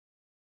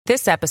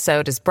This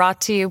episode is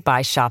brought to you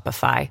by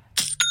Shopify.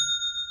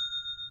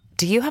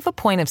 Do you have a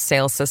point of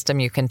sale system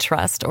you can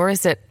trust, or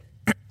is it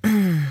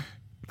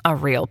a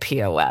real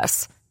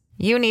POS?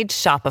 You need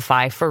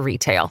Shopify for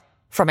retail.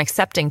 From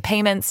accepting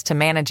payments to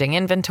managing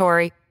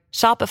inventory,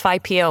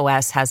 Shopify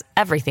POS has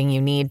everything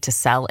you need to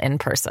sell in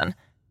person.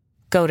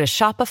 Go to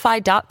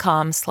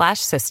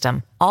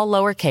shopify.com/system, all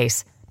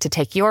lowercase, to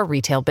take your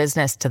retail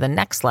business to the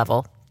next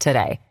level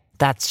today.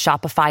 That's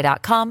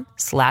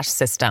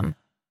shopify.com/system.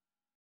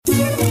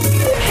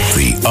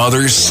 The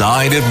Other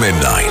Side of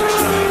Midnight.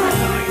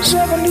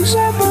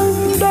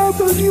 77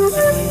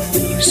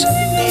 WABC.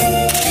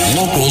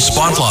 Local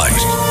Spotlight.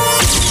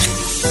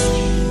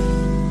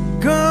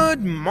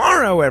 Good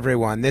morrow,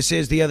 everyone. This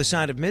is The Other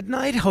Side of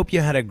Midnight. Hope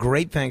you had a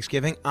great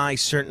Thanksgiving. I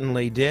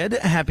certainly did.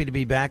 Happy to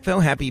be back,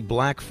 though. Happy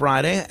Black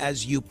Friday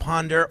as you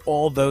ponder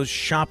all those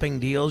shopping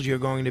deals you're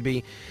going to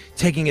be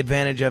taking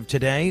advantage of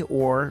today,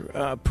 or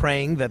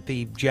praying that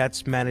the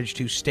Jets manage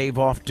to stave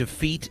off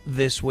defeat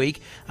this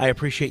week. I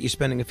appreciate you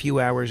spending a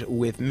few hours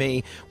with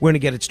me. We're going to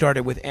get it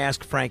started with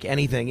Ask Frank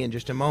Anything in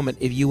just a moment.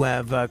 If you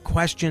have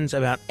questions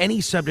about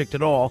any subject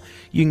at all,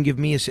 you can give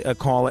me a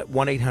call at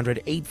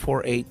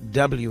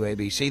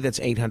 1-800-848-WABC. That's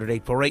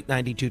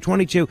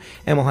 800-848-9222,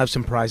 and we'll have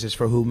some prizes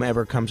for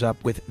whomever comes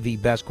up with the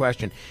best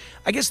question.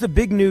 I guess the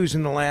big news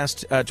in the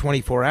last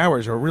 24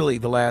 hours, or really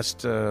the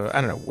last,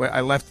 I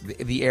left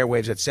the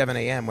airwaves at 7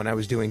 a.m. when I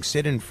was doing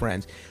Sid and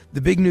Friends.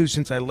 The big news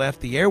since I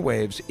left the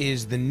airwaves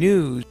is the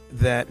news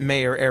that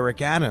Mayor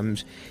Eric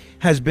Adams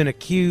has been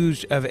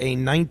accused of a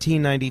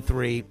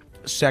 1993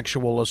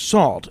 sexual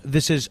assault.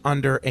 This is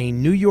under a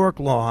New York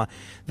law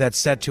that's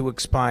set to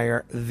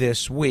expire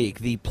this week.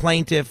 The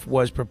plaintiff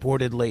was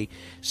purportedly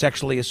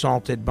sexually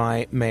assaulted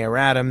by Mayor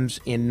Adams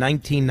in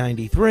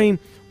 1993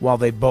 while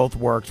they both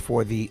worked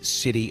for the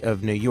city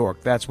of New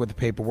York. That's what the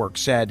paperwork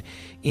said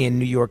in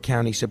New York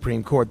County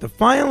Supreme Court. The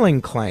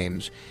filing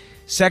claims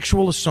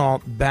sexual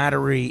assault,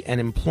 battery,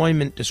 and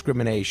employment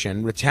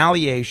discrimination,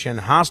 retaliation,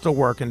 hostile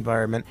work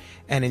environment,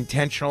 and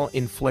intentional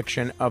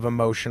infliction of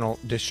emotional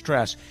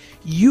distress.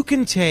 You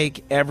can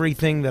take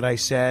everything that I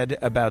said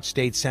about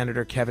State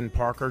Senator Kevin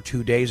Parker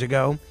 2 days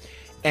ago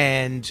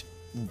and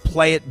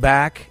play it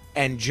back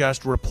and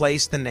just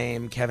replace the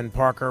name Kevin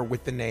Parker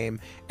with the name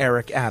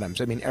Eric Adams.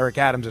 I mean, Eric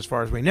Adams, as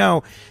far as we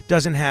know,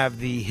 doesn't have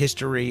the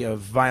history of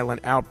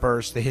violent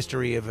outbursts, the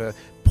history of a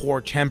poor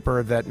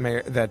temper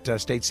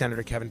that State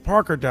Senator Kevin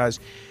Parker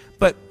does.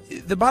 But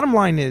the bottom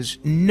line is,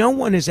 no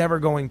one is ever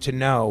going to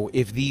know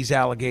if these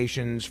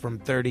allegations from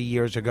 30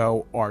 years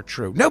ago are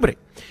true. Nobody.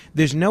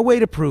 There's no way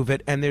to prove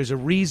it, and there's a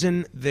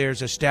reason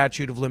there's a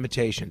statute of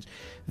limitations.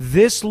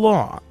 This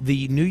law,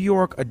 the New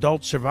York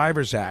Adult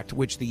Survivors Act,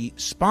 which the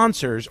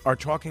sponsors are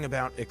talking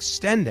about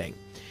extending,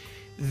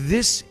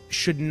 this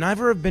should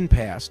never have been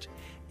passed,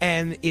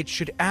 and it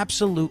should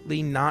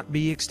absolutely not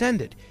be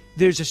extended.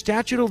 There's a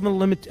statute of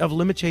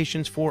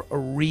limitations for a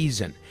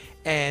reason.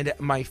 And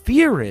my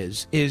fear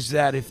is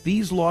that if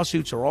these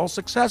lawsuits are all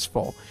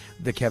successful,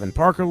 the Kevin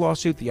Parker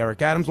lawsuit, the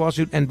Eric Adams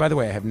lawsuit, and by the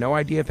way, I have no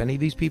idea if any of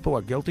these people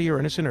are guilty or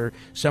innocent or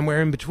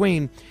somewhere in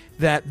between,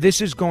 that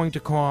this is going to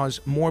cause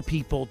more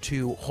people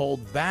to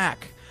hold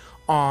back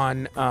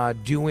on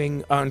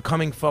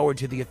coming forward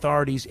to the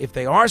authorities if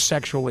they are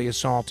sexually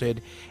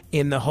assaulted,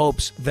 in the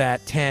hopes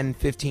that 10,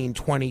 15,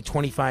 20,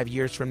 25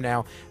 years from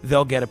now,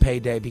 they'll get a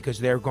payday because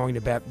they're going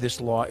to bet this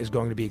law is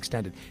going to be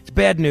extended. It's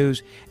bad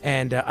news,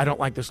 and I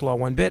don't like this law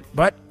one bit,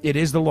 but it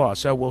is the law,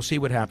 so we'll see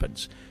what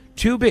happens.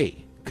 To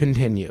be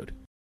continued.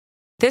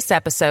 This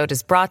episode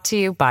is brought to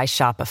you by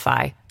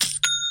Shopify.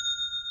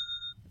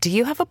 Do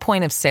you have a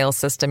point of sale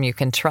system you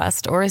can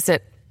trust, or is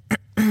it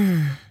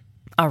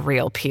a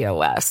real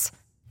POS?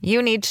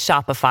 You need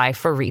Shopify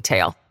for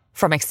retail.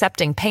 From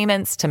accepting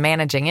payments to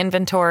managing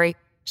inventory,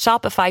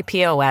 Shopify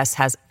POS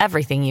has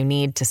everything you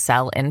need to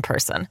sell in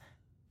person.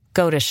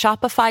 Go to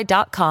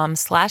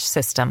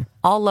shopify.com/system,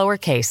 all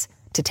lowercase,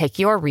 to take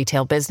your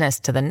retail business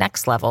to the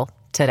next level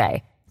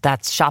today.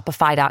 That's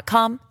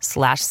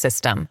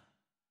shopify.com/system.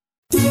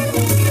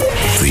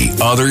 The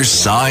Other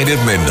Side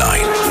of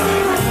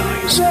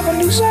Midnight.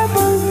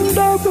 77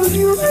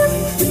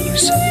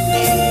 WABC.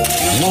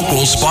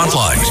 Local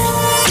Spotlight.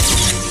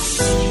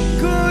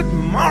 Good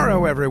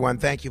morrow, everyone.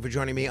 Thank you for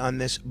joining me on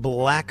this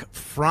Black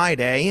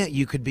Friday.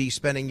 You could be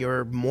spending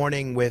your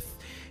morning with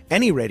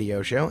any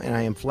radio show, and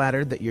I am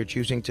flattered that you're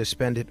choosing to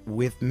spend it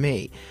with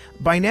me.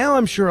 By now,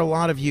 I'm sure a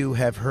lot of you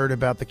have heard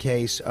about the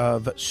case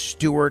of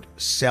Stuart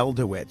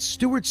Seldowitz.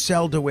 Stuart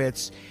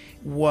Seldowitz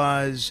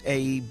was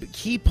a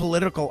key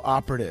political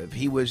operative.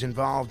 He was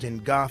involved in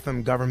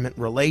Gotham government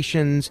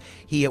relations.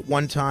 He at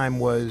one time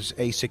was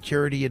a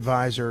security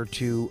advisor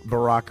to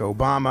Barack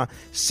Obama,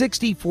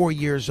 64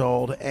 years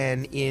old,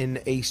 and in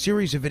a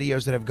series of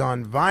videos that have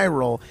gone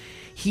viral,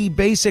 he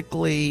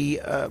basically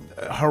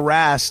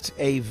harassed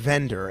a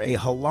vendor, a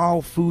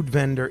halal food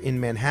vendor in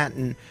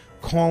Manhattan,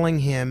 calling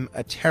him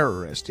a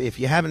terrorist. If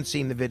you haven't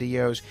seen the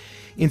videos,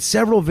 in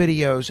several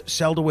videos,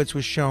 Seldowitz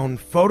was shown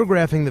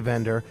photographing the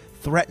vendor,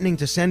 threatening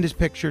to send his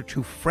picture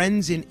to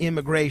friends in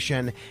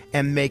immigration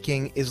and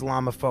making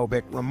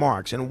Islamophobic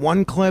remarks. In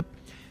one clip,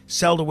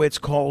 Seldowitz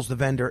calls the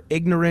vendor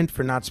ignorant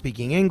for not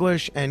speaking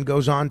English and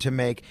goes on to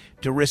make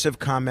derisive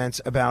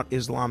comments about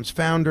Islam's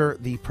founder,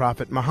 the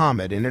Prophet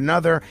Muhammad. In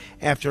another,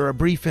 after a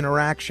brief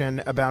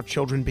interaction about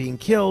children being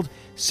killed,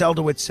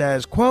 Seldowitz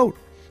says, quote,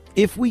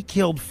 "If we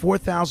killed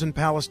 4,000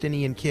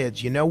 Palestinian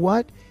kids, you know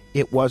what?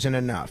 It wasn't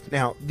enough."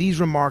 Now,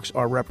 these remarks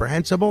are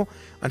reprehensible.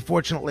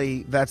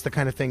 Unfortunately, that's the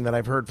kind of thing that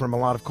I've heard from a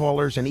lot of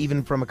callers and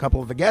even from a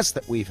couple of the guests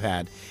that we've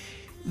had.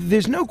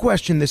 There's no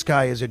question this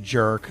guy is a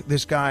jerk.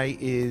 This guy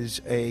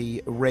is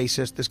a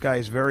racist. This guy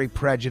is very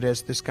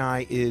prejudiced. This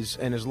guy is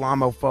an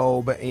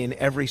Islamophobe in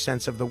every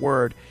sense of the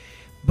word.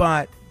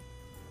 But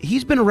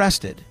he's been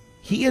arrested.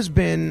 He has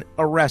been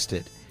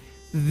arrested.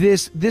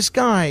 This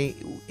guy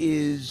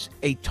is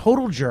a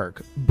total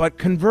jerk, but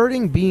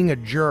converting being a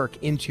jerk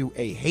into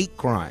a hate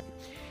crime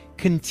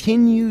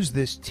continues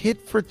this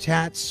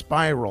tit-for-tat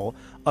spiral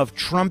of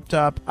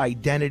trumped-up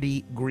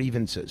identity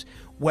grievances,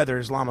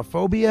 whether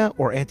Islamophobia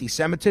or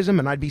anti-Semitism,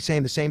 and I'd be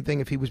saying the same thing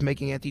if he was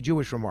making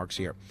anti-Jewish remarks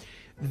here.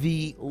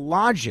 The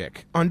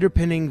logic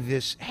underpinning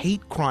this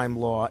hate crime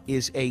law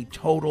is a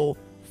total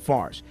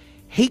farce.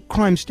 Hate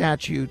crime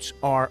statutes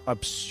are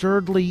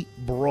absurdly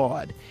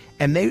broad,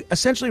 and they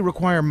essentially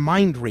require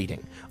mind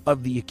reading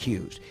of the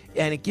accused.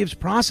 And it gives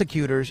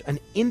prosecutors an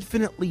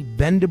infinitely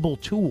bendable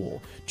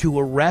tool to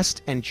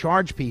arrest and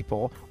charge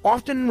people,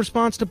 often in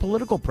response to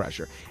political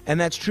pressure. And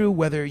that's true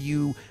whether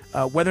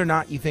or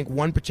not you think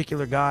one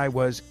particular guy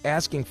was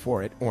asking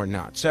for it or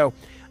not. So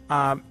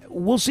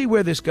we'll see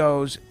where this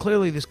goes.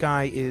 Clearly, this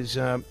guy is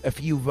a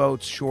few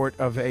votes short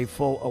of a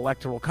full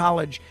electoral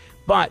college.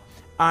 But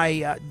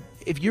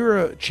if you're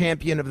a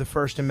champion of the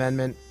First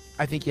Amendment,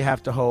 I think you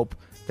have to hope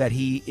that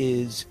he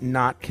is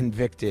not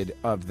convicted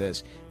of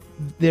this.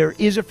 There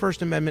is a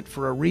First Amendment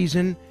for a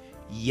reason.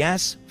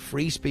 Yes,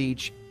 free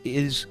speech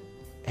is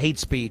hate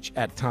speech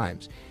at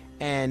times.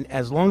 And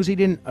as long as he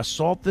didn't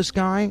assault this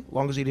guy, as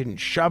long as he didn't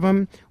shove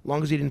him, as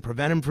long as he didn't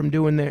prevent him from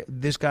doing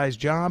this guy's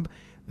job,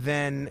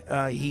 then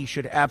he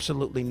should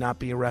absolutely not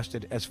be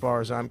arrested as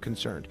far as I'm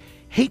concerned.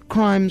 Hate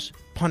crimes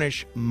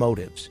punish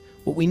motives.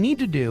 What we need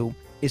to do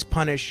is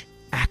punish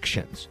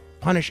actions,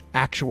 punish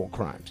actual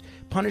crimes,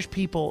 punish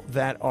people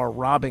that are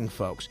robbing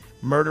folks,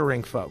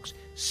 murdering folks,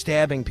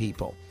 stabbing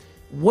people.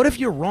 What if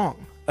you're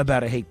wrong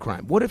about a hate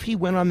crime? What if he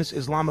went on this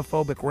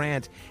Islamophobic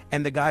rant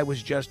and the guy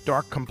was just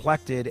dark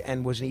complected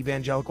and was an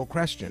evangelical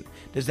Christian?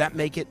 Does that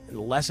make it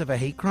less of a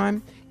hate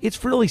crime?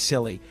 It's really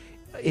silly.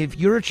 If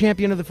you're a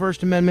champion of the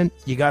First Amendment,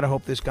 you got to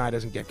hope this guy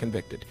doesn't get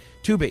convicted.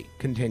 To be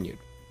continued.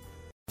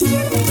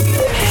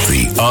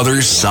 The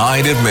Other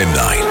Side of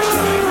Midnight.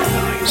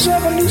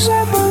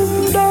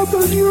 77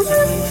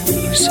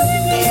 WNBC.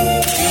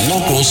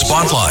 Local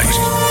Spotlight.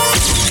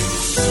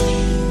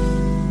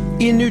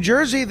 In New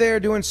Jersey, they're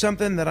doing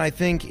something that I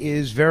think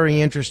is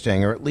very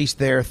interesting, or at least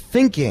they're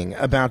thinking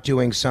about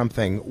doing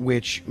something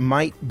which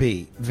might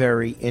be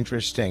very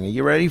interesting. Are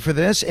you ready for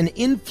this? An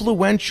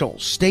influential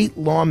state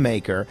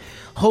lawmaker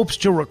hopes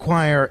to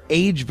require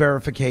age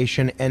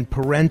verification and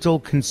parental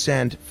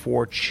consent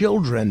for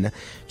children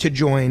to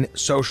join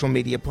social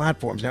media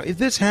platforms. Now, if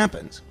this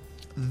happens,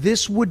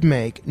 this would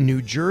make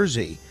New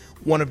Jersey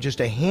one of just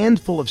a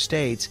handful of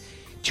states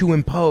to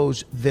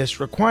impose this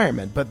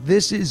requirement. But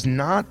this is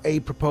not a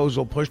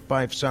proposal pushed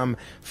by some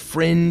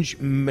fringe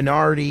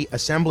minority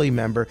assembly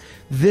member.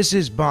 This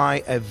is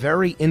by a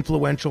very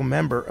influential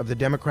member of the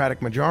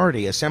Democratic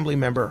majority, Assembly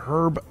Member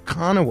Herb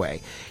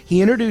Conaway.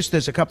 He introduced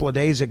this a couple of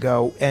days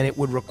ago, and it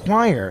would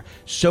require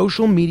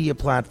social media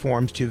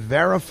platforms to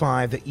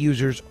verify that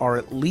users are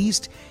at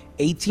least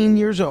 18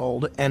 years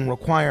old and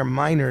require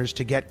minors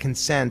to get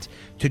consent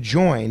to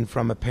join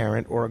from a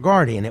parent or a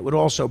guardian. It would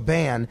also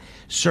ban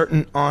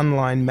certain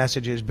online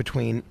messages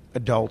between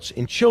adults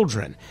and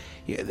children.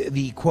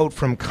 The quote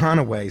from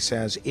Conaway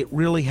says, "It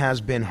really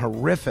has been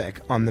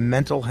horrific on the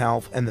mental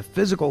health and the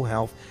physical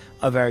health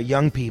of our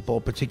young people,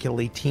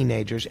 particularly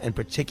teenagers and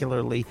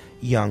particularly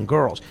young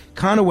girls."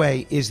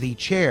 Conaway is the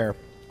chair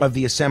of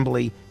the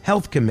Assembly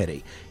Health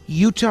Committee.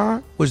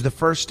 Utah was the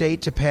first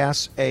state to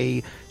pass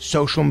a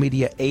social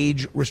media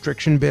age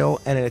restriction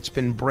bill, and it's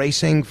been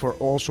bracing for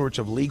all sorts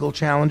of legal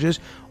challenges.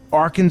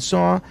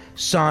 Arkansas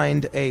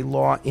signed a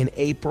law in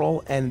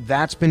April, and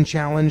that's been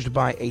challenged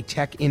by a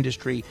tech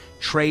industry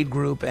trade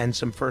group and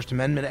some First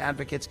Amendment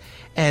advocates,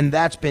 and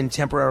that's been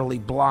temporarily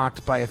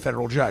blocked by a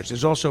federal judge.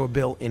 There's also a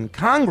bill in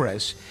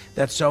Congress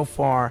that so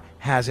far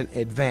hasn't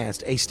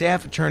advanced. A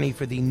staff attorney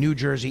for the New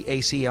Jersey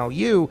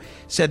ACLU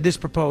said this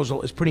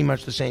proposal is pretty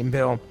much the same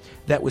bill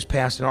that was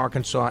passed in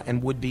Arkansas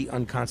and would be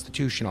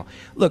unconstitutional.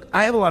 Look,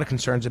 I have a lot of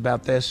concerns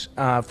about this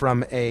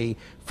from a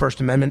First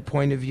Amendment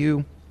point of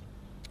view.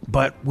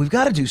 But we've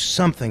got to do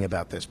something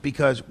about this,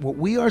 because what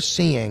we are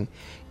seeing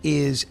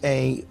is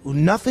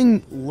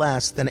nothing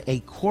less than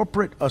a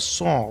corporate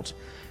assault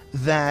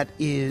that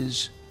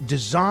is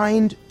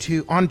designed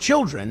on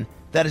children,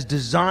 that is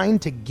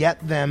designed to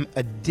get them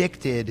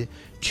addicted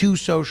to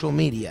social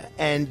media.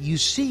 And you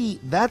see,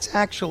 that's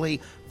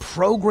actually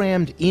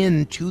programmed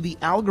into the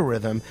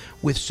algorithm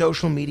with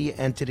social media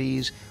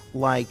entities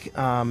like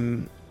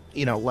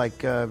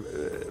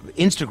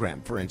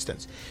Instagram, for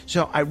instance.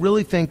 So I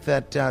really think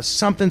that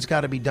something's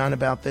got to be done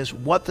about this.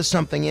 What the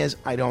something is,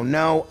 I don't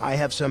know. I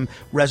have some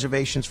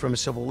reservations from a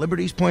civil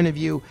liberties point of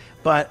view,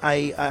 but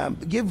I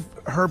give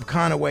Herb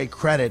Conaway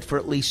credit for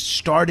at least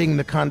starting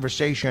the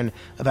conversation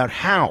about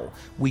how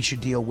we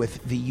should deal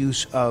with the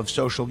use of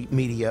social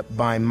media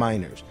by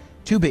minors.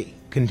 To be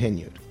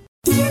continued.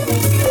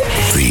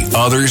 The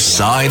Other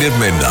Side at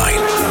Midnight.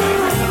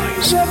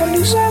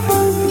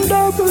 77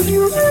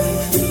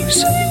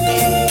 WABC.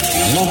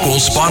 Local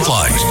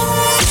Spotlight.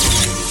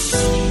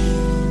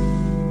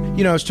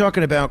 You know, I was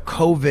talking about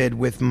COVID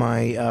with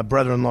my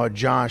brother-in-law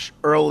Josh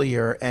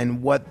earlier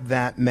and what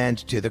that meant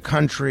to the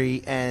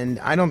country, and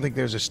I don't think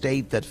there's a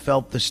state that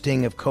felt the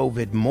sting of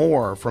COVID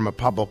more from a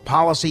public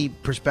policy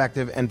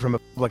perspective and from a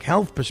public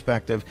health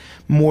perspective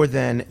more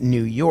than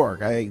New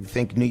York. I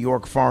think New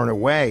York far and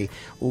away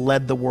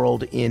led the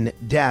world in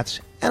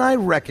deaths. And I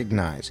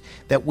recognize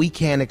that we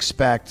can't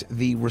expect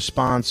the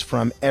response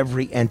from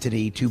every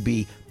entity to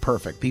be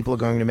perfect. People are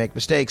going to make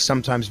mistakes,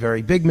 sometimes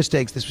very big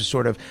mistakes. This was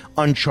sort of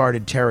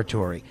uncharted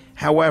territory.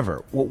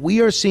 However, what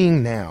we are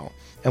seeing now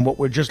and what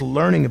we're just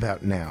learning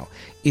about now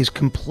is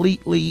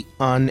completely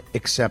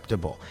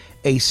unacceptable.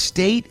 A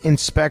state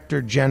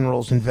inspector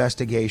general's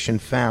investigation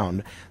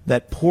found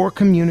that poor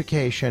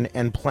communication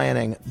and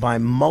planning by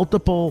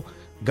multiple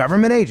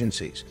government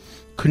agencies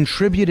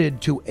contributed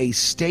to a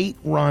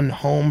state-run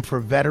home for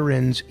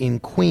veterans in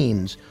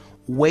Queens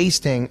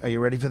wasting, are you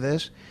ready for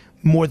this,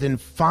 more than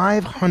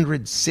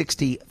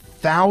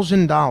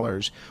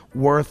 $560,000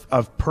 worth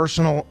of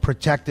personal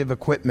protective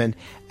equipment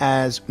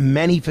as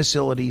many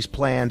facilities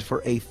planned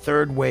for a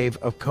third wave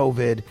of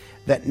COVID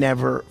that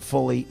never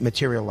fully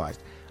materialized.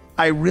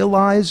 I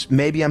realize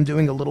maybe I'm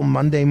doing a little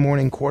Monday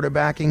morning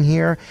quarterbacking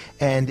here,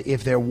 and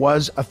if there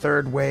was a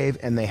third wave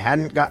and they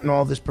hadn't gotten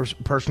all this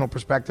personal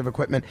protective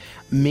equipment,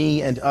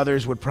 me and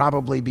others would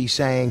probably be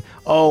saying,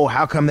 oh,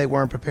 how come they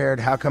weren't prepared?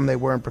 How come they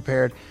weren't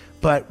prepared?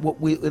 But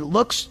it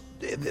looks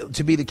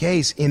to be the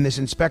case in this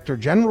Inspector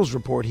General's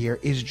report here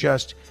is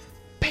just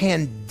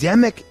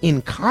pandemic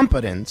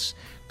incompetence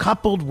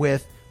coupled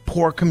with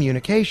poor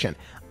communication.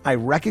 I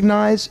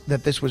recognize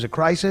that this was a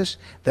crisis,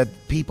 that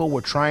people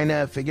were trying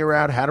to figure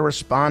out how to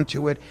respond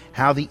to it,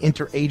 how the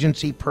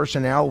interagency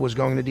personnel was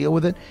going to deal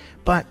with it,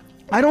 but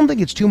I don't think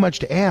it's too much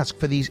to ask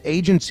for these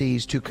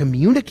agencies to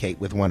communicate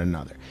with one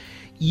another.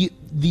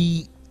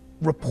 The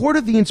report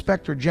of the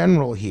Inspector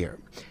General here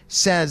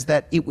says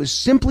that it was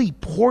simply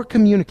poor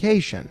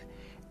communication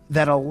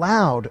that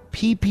allowed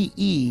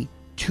PPE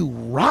to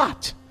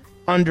rot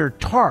under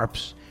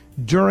tarps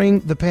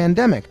during the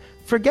pandemic.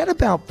 Forget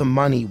about the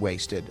money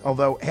wasted,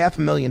 although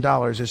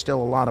 $500,000 is still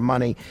a lot of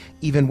money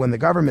even when the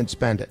government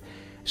spends it.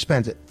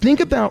 Think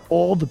about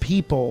all the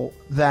people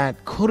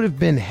that could have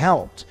been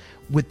helped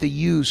with the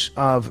use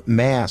of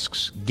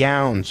masks,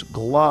 gowns,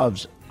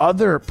 gloves,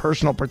 other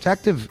personal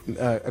protective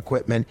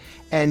equipment,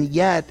 and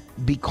yet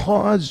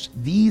because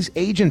these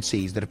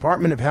agencies, the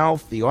Department of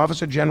Health, the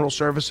Office of General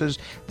Services,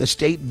 the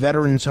State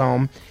Veterans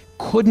Home,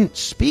 couldn't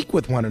speak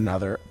with one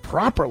another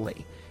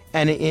properly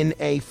and in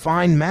a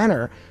fine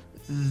manner,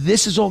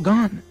 this is all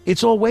gone.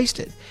 It's all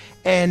wasted.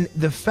 And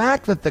the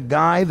fact that the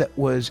guy that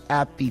was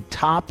at the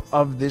top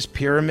of this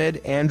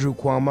pyramid, Andrew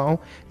Cuomo,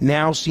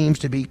 now seems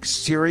to be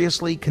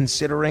seriously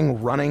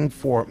considering running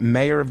for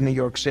mayor of New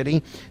York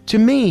City, to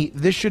me,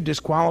 this should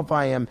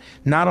disqualify him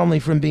not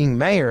only from being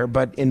mayor,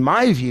 but in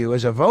my view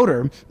as a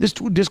voter, this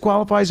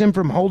disqualifies him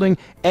from holding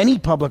any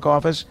public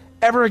office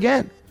ever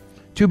again.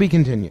 To be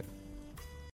continued.